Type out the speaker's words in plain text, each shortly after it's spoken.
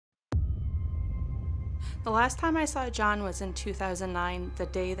The last time I saw John was in 2009, the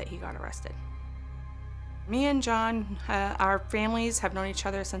day that he got arrested. Me and John, our families have known each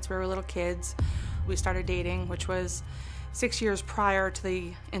other since we were little kids. We started dating, which was 6 years prior to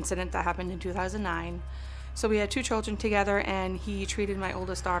the incident that happened in 2009. So we had 2 children together, and he treated my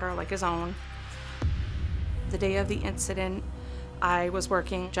oldest daughter like his own. The day of the incident, I was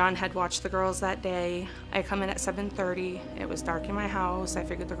working. John had watched the girls that day. I come in at 7:30. It was dark in my house. I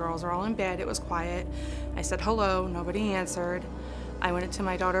figured the girls were all in bed. It was quiet. I said hello. Nobody answered. I went into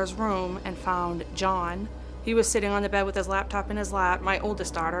my daughter's room and found John. He was sitting on the bed with his laptop in his lap. My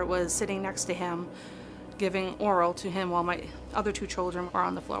oldest daughter was sitting next to him, giving oral to him while my other 2 children were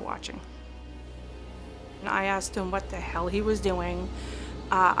on the floor watching. And I asked him what the hell he was doing.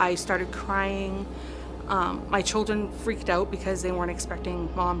 I started crying. My children freaked out because they weren't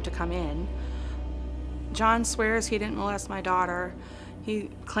expecting Mom to come in. John swears he didn't molest my daughter. He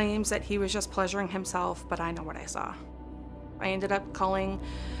claims that he was just pleasuring himself, but I know what I saw. I ended up calling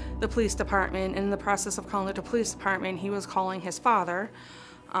the police department, and in the process of calling the police department, he was calling his father,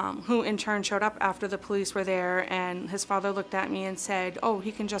 who in turn showed up after the police were there, and his father looked at me and said, oh,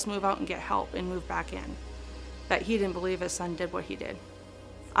 he can just move out and get help and move back in. That he didn't believe his son did what he did.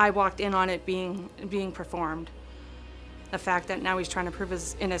 I walked in on it being performed. The fact that now he's trying to prove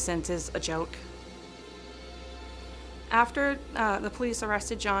his innocence is a joke. After the police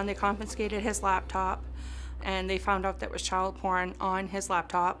arrested John, they confiscated his laptop, and they found out there was child porn on his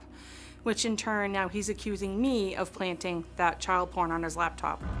laptop, which in turn now he's accusing me of planting that child porn on his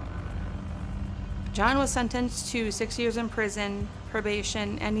laptop. John was sentenced to 6 years in prison,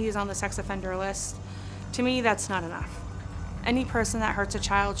 probation, and he's on the sex offender list. To me, that's not enough. Any person that hurts a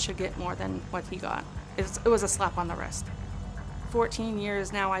child should get more than what he got. It was a slap on the wrist. 14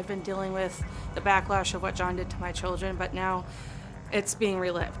 years now I've been dealing with the backlash of what John did to my children, but now it's being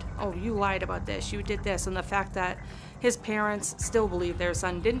relived. Oh, you lied about this, you did this, and the fact that his parents still believe their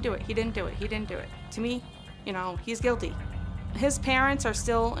son didn't do it, he didn't do it, he didn't do it. To me, he's guilty. His parents are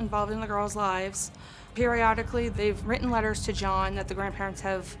still involved in the girls' lives. Periodically, they've written letters to John that the grandparents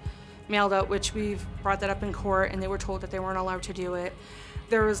have mailed out, which we've brought that up in court, and they were told that they weren't allowed to do it.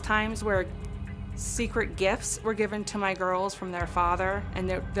 There was times where secret gifts were given to my girls from their father, and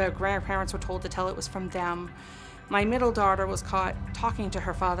the grandparents were told to tell it was from them. My middle daughter was caught talking to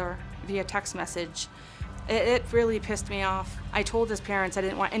her father via text message. It really pissed me off. I told his parents I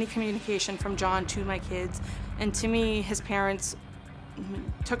didn't want any communication from John to my kids, and to me, his parents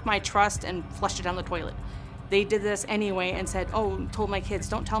took my trust and flushed it down the toilet. They did this anyway and said, oh, told my kids,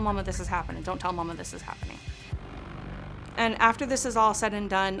 don't tell Mama this is happening, don't tell Mama this is happening. And after this is all said and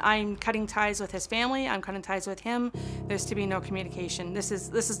done, I'm cutting ties with his family, I'm cutting ties with him. There's to be no communication. This is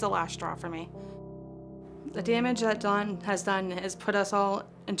the last straw for me. The damage that Don has done has put us all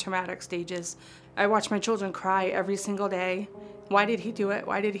in traumatic stages. I watch my children cry every single day. Why did he do it?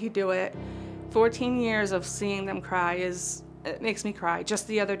 Why did he do it? 14 years of seeing them cry it makes me cry. Just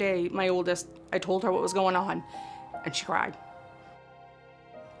the other day, my oldest, I told her what was going on, and she cried.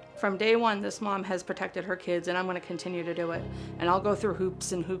 From day one, this mom has protected her kids, and I'm going to continue to do it. And I'll go through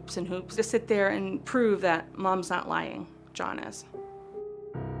hoops and hoops and hoops to sit there and prove that Mom's not lying. John is.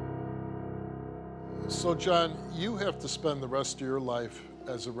 So, John, you have to spend the rest of your life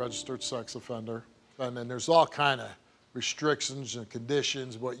as a registered sex offender, and then there's all kind of restrictions and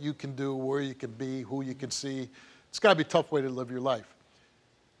conditions, what you can do, where you can be, who you can see. It's got to be a tough way to live your life.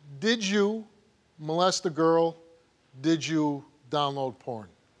 Did you molest a girl? Did you download porn?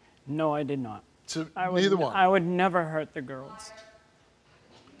 No, I did not. Neither one? I would never hurt the girls.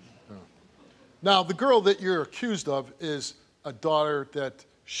 No. Now, the girl that you're accused of is a daughter that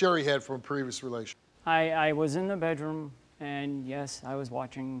Sherri had from a previous relationship. I was in the bedroom, and yes, I was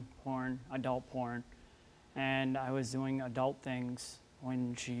watching porn, adult porn, and I was doing adult things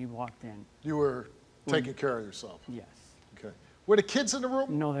when she walked in. You were taking care of yourself? Yes. Okay. Were the kids in the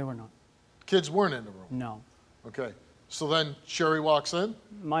room? No, they were not. Kids weren't in the room? No. Okay. So then Sherri walks in?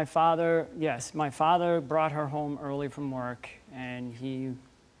 My father brought her home early from work, and he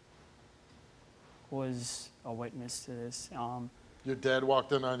was a witness to this. Your dad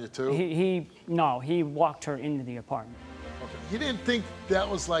walked in on you too? He walked her into the apartment. Okay. You didn't think that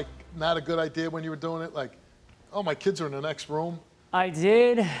was like not a good idea when you were doing it? Like, oh, my kids are in the next room? I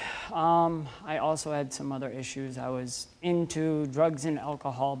did. I also had some other issues. I was into drugs and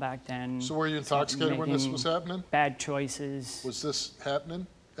alcohol back then. So were you intoxicated when this was happening? Bad choices. Was this happening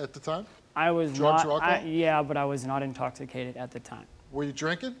at the time? I was drugs not. or alcohol? Yeah, but I was not intoxicated at the time. Were you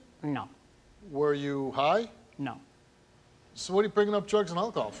drinking? No. Were you high? No. So what are you bringing up drugs and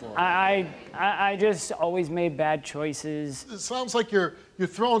alcohol for? I just always made bad choices. It sounds like you're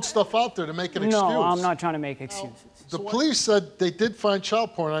throwing stuff out there to make an excuse. No, I'm not trying to make excuses. The police said they did find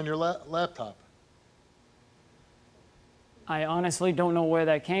child porn on your laptop. I honestly don't know where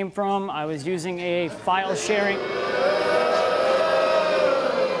that came from. I was using a file sharing.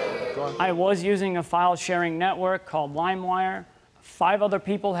 Go on. I was using a file sharing network called LimeWire. 5 other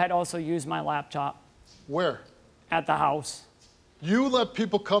people had also used my laptop Where? at the house. You let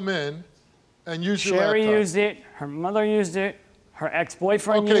people come in and use your laptop. Sherri used it. Her mother used it. Her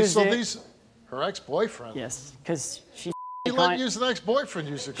ex-boyfriend used it. Okay, so her ex-boyfriend? Yes, because she. You let use an ex-boyfriend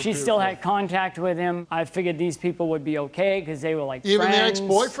use the computer. She still had contact with him. I figured these people would be okay because they were like Even friends. the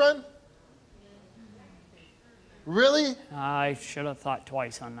ex-boyfriend? Really? I should have thought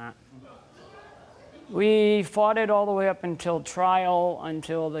twice on that. We fought it all the way up until trial,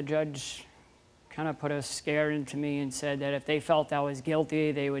 until the judge kind of put a scare into me and said that if they felt I was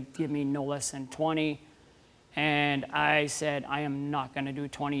guilty, they would give me no less than 20. And I said, I am not going to do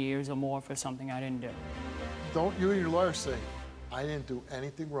 20 years or more for something I didn't do. Don't you and your lawyer say, I didn't do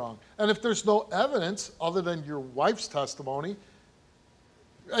anything wrong. And if there's no evidence other than your wife's testimony,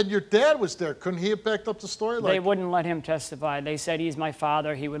 and your dad was there, couldn't he have backed up the story? They wouldn't let him testify. They said he's my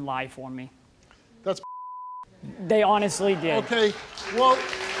father, he would lie for me. That's They honestly did. okay, well.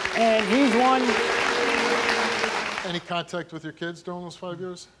 And he's one. Any contact with your kids during those 5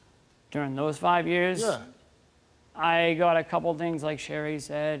 years? During those 5 years? Yeah. I got a couple things like Sherri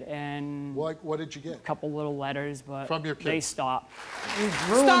said, and What did you get? a couple little letters, but From your they kids? stopped. You've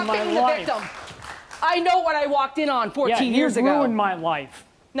ruined Stop my being life. the victim. I know what I walked in on 14 years you ago. ruined my life.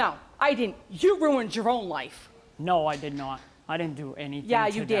 No, I didn't. You ruined your own life. No, I did not. I didn't do anything Yeah,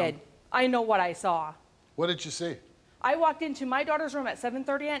 to you them. did. I know what I saw. What did you see? I walked into my daughter's room at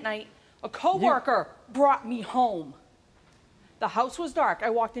 7:30 at night. A coworker brought me home. The house was dark. I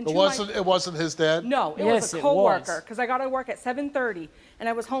walked into It wasn't his dad? No, it Yes, was a it coworker was. because I got to work at 7:30 and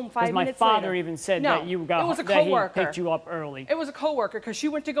I was home 5 My minutes father later. even said No, that you it got was a that he coworker. picked you up early. It was a coworker because she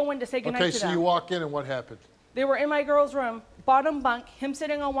went to go in to say goodnight Okay, to so them. you walk in and what happened? They were in my girl's room, bottom bunk, him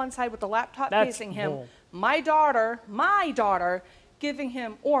sitting on one side with the laptop That's facing him. bull. My daughter giving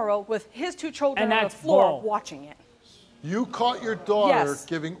him oral with his 2 children And on the that's floor bull. watching it. You caught your daughter Yes.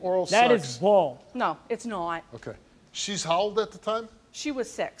 giving oral That sex. is bull. No, it's not. Okay. She's how old at the time? She was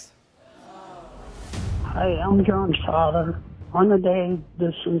 6. Hi, I'm John's father. On the day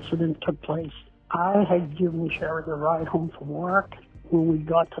this incident took place, I had given Sherri a ride home from work. When we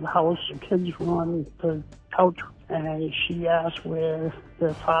got to the house, the kids were on the couch, and she asked where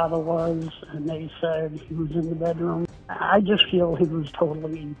their father was, and they said he was in the bedroom. I just feel he was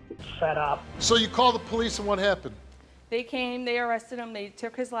totally set up. So you called the police and what happened? They came, they arrested him, they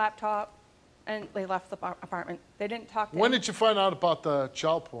took his laptop, and they left the apartment. They didn't talk to When him did you find out about the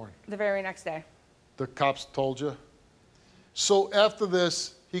child porn? the very next day. The cops told you? So after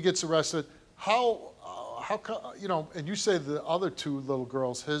this, he gets arrested. And you say the other 2 little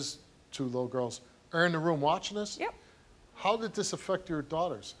girls, his 2 little girls, are in the room watching this? Yep. How did this affect your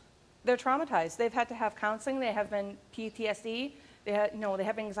daughters? They're traumatized. They've had to have counseling. They have been PTSD. They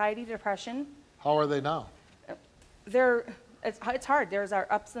have anxiety, depression. How are they now? It's hard. There's our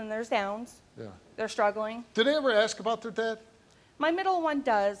ups and there's downs. Yeah. They're struggling. Did they ever ask about their dad? My middle one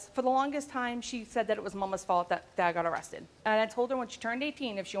does. For the longest time, she said that it was Mama's fault that Dad got arrested. And I told her when she turned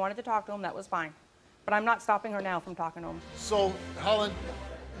 18, if she wanted to talk to him, that was fine. But I'm not stopping her now from talking to him. So, Helen,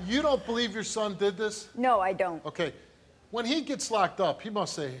 you don't believe your son did this? No, I don't. Okay. When he gets locked up, he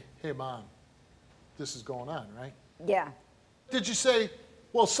must say, hey, Mom, this is going on, right? Yeah. Did you say,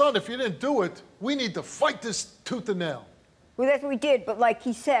 well, son, if you didn't do it, we need to fight this tooth and nail? Well, that's what we did. But like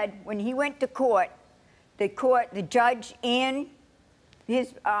he said, when he went to court, the judge and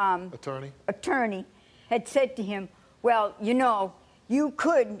his attorney had said to him, well, you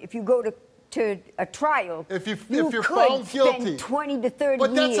could, if you go to a trial, if you're could found guilty, spend 20 to 30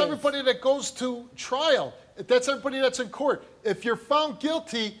 but that's years. everybody that goes to trial. That's everybody that's in court. If you're found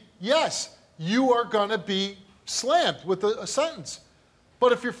guilty, yes, you are going to be slammed with a sentence.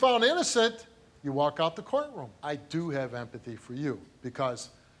 But if you're found innocent, you walk out the courtroom. I do have empathy for you because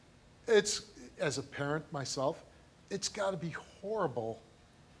it's, as a parent myself, it's got to be horrible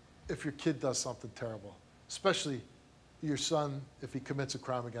if your kid does something terrible, especially your son if he commits a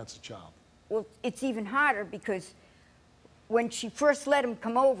crime against a child. Well, it's even harder because when she first let him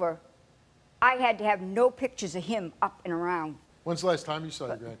come over, I had to have no pictures of him up and around. When's the last time you saw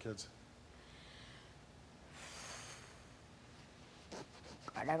your grandkids?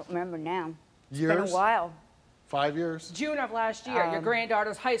 God, I don't remember now. It's Years? been a while. 5 years? June of last year, your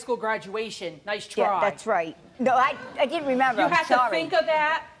granddaughter's high school graduation. Nice try. Yeah, that's right. No, I didn't remember. You I'm had sorry. to think of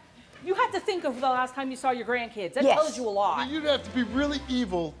that. You had to think of the last time you saw your grandkids. That Yes. tells you a lot. I mean, you'd have to be really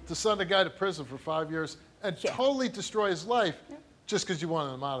evil to send a guy to prison for 5 years and totally destroy his life just because you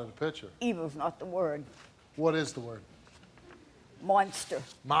wanted him out of the picture. Evil's not the word. What is the word? Monster.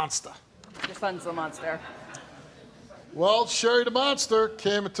 Monster. Your son's the monster. Well, Sherri the monster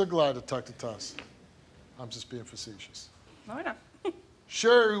came and took lie detector test. I'm just being facetious. No, I know.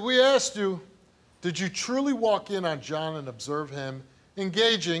 Sherri, we asked you, did you truly walk in on John and observe him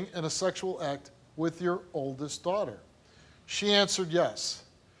engaging in a sexual act with your oldest daughter? She answered yes.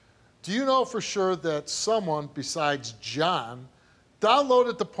 Do you know for sure that someone besides John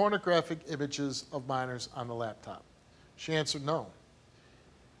downloaded the pornographic images of minors on the laptop? She answered no.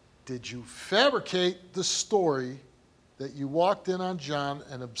 Did you fabricate the story that you walked in on John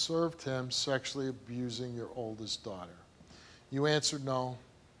and observed him sexually abusing your oldest daughter? You answered no.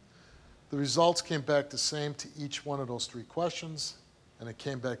 The results came back the same to each one of those 3 questions, and it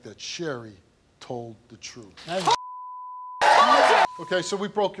came back that Sherri told the truth. Okay, so we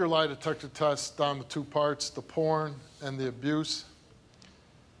broke your lie detector test down to 2 parts, the porn and the abuse.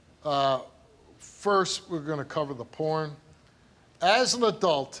 First, we're going to cover the porn. As an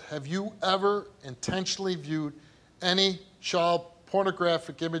adult, have you ever intentionally viewed any child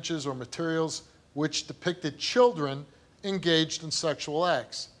pornographic images or materials which depicted children engaged in sexual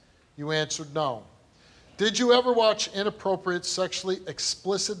acts? You answered no. Did you ever watch inappropriate sexually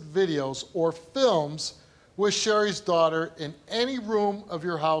explicit videos or films with Sherri's daughter in any room of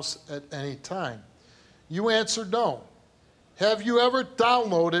your house at any time? You answered no. Have you ever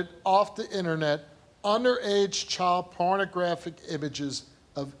downloaded off the internet underage child pornographic images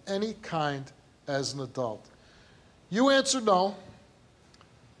of any kind as an adult? You answered no.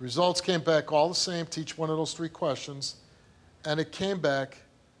 Results came back all the same to each one of those 3 questions, and it came back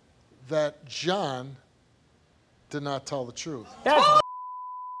that John did not tell the truth.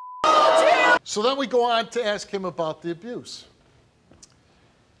 So then we go on to ask him about the abuse.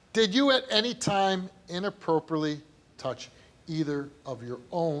 Did you at any time inappropriately touch either of your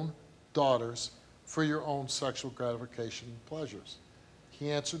own daughters for your own sexual gratification and pleasures?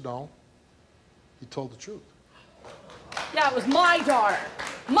 He answered no. He told the truth. Yeah, it was my daughter.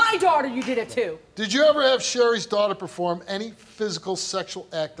 My daughter, you did it too. Did you ever have Sherri's daughter perform any physical sexual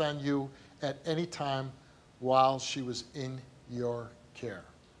act on you at any time while she was in your care?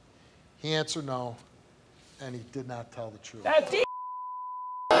 He answered no, and he did not tell the truth. Her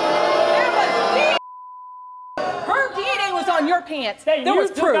DNA was on your pants. That There you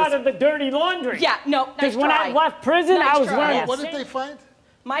was took proof. out of the dirty laundry. Yeah, no, nice Because when I try. left prison, Nice I was try. wearing What did they find?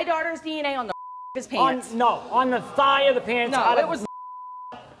 My daughter's DNA on the his pants. on the thigh of the pants. No, it was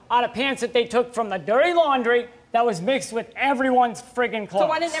out of pants that they took from the dirty laundry that was mixed with everyone's friggin' clothes. so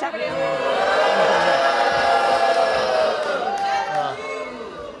why didn't everybody else?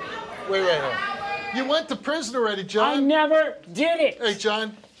 Wait. You went to prison already, John. I never did it. Hey,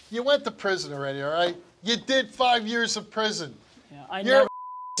 John, you went to prison already, all right? You did 5 years of prison. Yeah, I You're never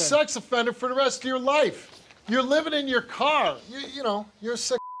a sex offender for the rest of your life. You're living in your car. You know, you're a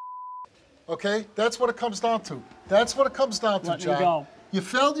sick. Okay? That's what it comes down to. That's what it comes down to, Let me John. go. You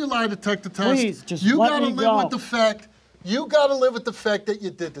failed your lie detector test. Please, just you let gotta me live go. with the fact. You gotta live with the fact that you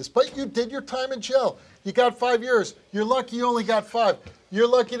did this. But you did your time in jail. You got 5 years. You're lucky you only got 5. You're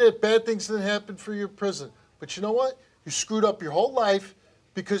lucky that bad things didn't happen for your prison. But you know what? You screwed up your whole life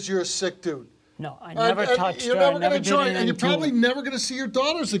because you're a sick dude. No, I never touched You're her. never I never gonna did join, anything and you're to probably her. never gonna see your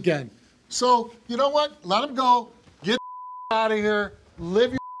daughters again. So you know what? Let them go. Get out of here.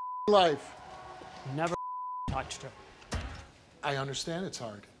 Live your life. Never touched her. I understand it's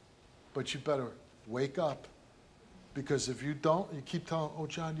hard, but you better wake up, because if you don't, you keep telling, oh,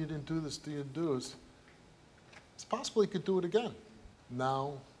 John, you didn't do this, you didn't do this, it's possible you could do it again.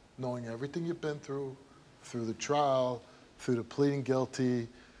 Now, knowing everything you've been through the trial, through the pleading guilty,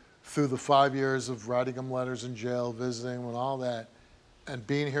 through the 5 years of writing them letters in jail, visiting them and all that, and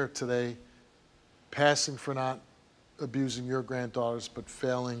being here today, passing for not abusing your granddaughters, but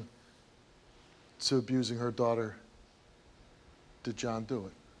failing to abusing her daughter, did John do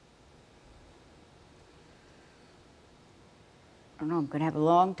it? I don't know. I'm going to have a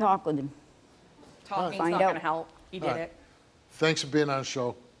long talk with him. Talking's Find not out. going to help. He did All right. it. Thanks for being on the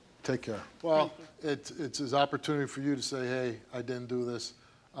show. Take care. Well, it's his opportunity for you to say, hey, I didn't do this.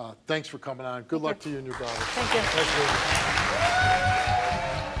 Thanks for coming on. Good luck to you and your daughter. Thank you.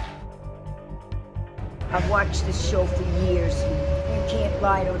 I've watched this show for years. You can't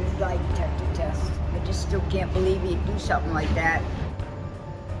lie to a lie detector test. I just still can't believe you'd do something like that.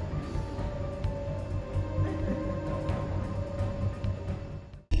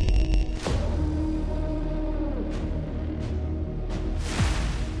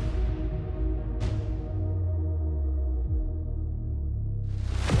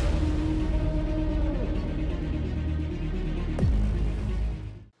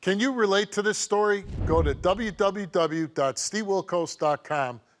 Can you relate to this story? Go to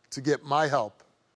www.stevewilkos.com to get my help.